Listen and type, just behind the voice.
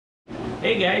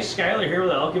Hey guys, Skyler here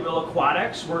with Ellicottville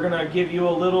AQUATICS. We're going to give you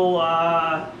a little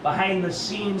behind the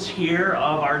scenes here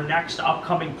of our next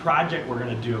upcoming project we're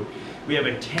going to do. We have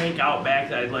a tank out back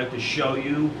that I'd like to show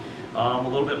you a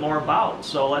little bit more about.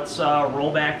 So let's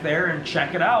roll back there and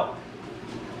check it out.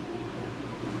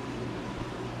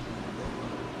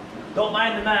 Don't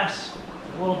mind the mess.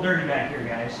 It's a little dirty back here,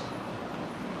 guys.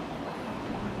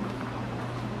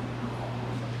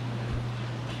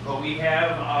 But we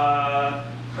have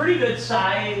a pretty good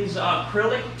size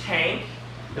acrylic tank.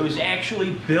 It was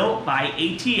actually built by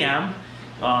ATM.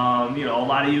 You know, a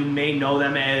lot of you may know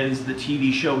them as the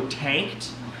TV show Tanked.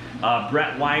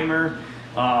 Brett Weimer.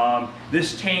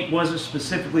 This tank wasn't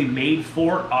specifically made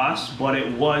for us, but it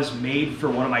was made for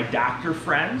one of my doctor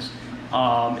friends.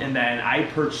 And then I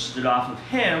purchased it off of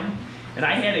him. And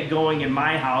I had it going in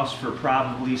my house for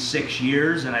probably 6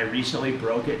 years, and I recently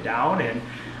broke it down and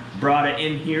brought it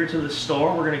in here to the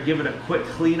store. We're gonna give it a quick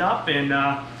cleanup, and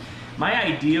my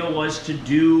idea was to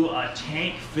do a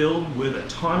tank filled with a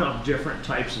ton of different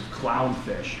types of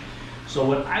clownfish. So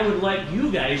what I would like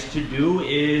you guys to do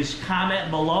is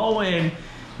comment below and,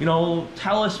 you know,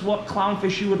 tell us what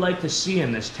clownfish you would like to see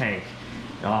in this tank.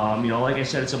 You know, like I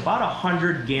said, it's about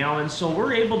 100 gallons, so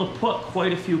we're able to put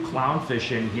quite a few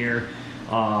clownfish in here.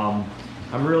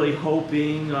 I'm really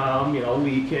hoping, you know,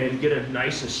 we can get a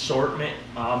nice assortment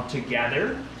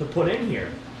together to put in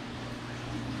here.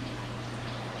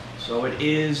 So it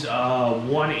is a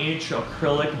 1-inch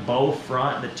acrylic bow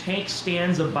front. The tank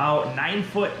stands about 9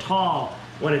 foot tall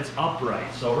when it's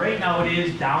upright. So right now it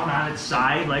is down on its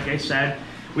side. Like I said,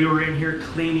 we were in here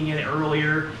cleaning it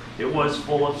earlier. It was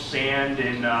full of sand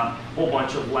and a whole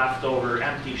bunch of leftover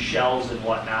empty shells and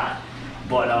whatnot.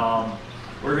 But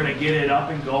we're gonna get it up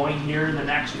and going here in the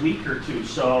next week or two.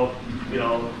 So, you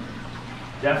know,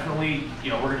 definitely,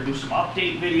 you know, we're gonna do some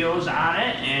update videos on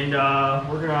it, and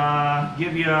we're gonna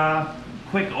give you a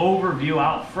quick overview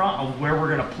out front of where we're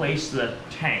gonna place the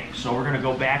tank. So we're gonna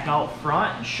go back out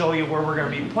front and show you where we're gonna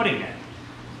be putting it.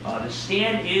 The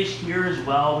stand is here as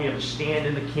well. We have a stand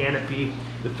in the canopy.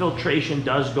 The filtration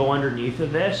does go underneath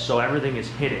of this, so everything is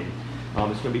hidden.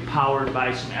 It's gonna be powered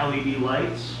by some LED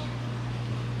lights.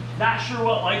 Not sure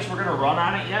what lights we're gonna run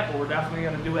on it yet, but we're definitely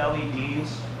gonna do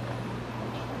LEDs.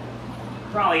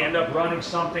 Probably end up running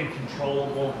something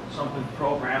controllable, something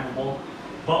programmable.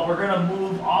 But we're gonna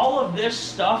move all of this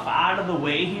stuff out of the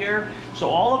way here. So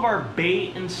all of our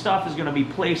bait and stuff is gonna be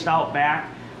placed out back.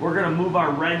 We're gonna move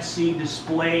our Red Sea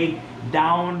display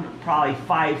down probably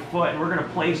 5 foot, and we're gonna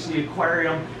place the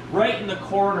aquarium right in the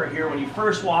corner here. When you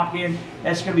first walk in,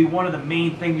 that's gonna be one of the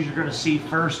main things you're gonna see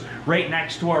first, right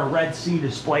next to our Red Sea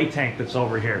display tank that's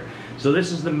over here. So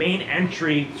this is the main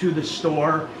entry to the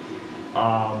store.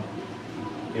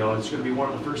 You know, it's gonna be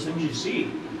one of the first things you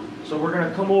see. So we're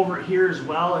gonna come over here as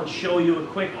well and show you a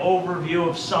quick overview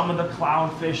of some of the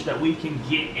clownfish that we can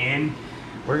get in.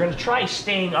 We're gonna try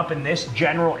staying up in this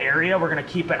general area. We're gonna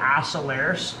keep it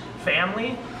Ocellaris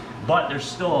family, but there's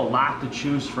still a lot to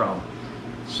choose from.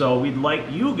 So we'd like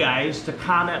you guys to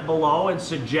comment below and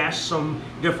suggest some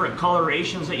different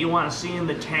colorations that you want to see in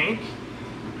the tank.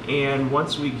 And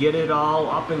once we get it all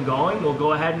up and going, we'll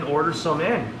go ahead and order some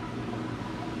in.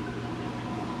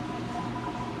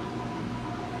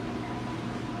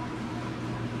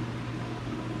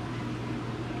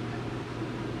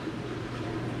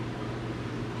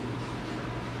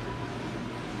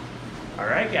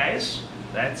 Alright guys,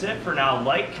 that's it for now.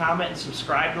 Like, comment, and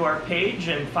subscribe to our page,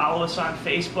 and follow us on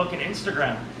Facebook and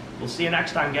Instagram. We'll see you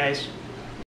next time, guys.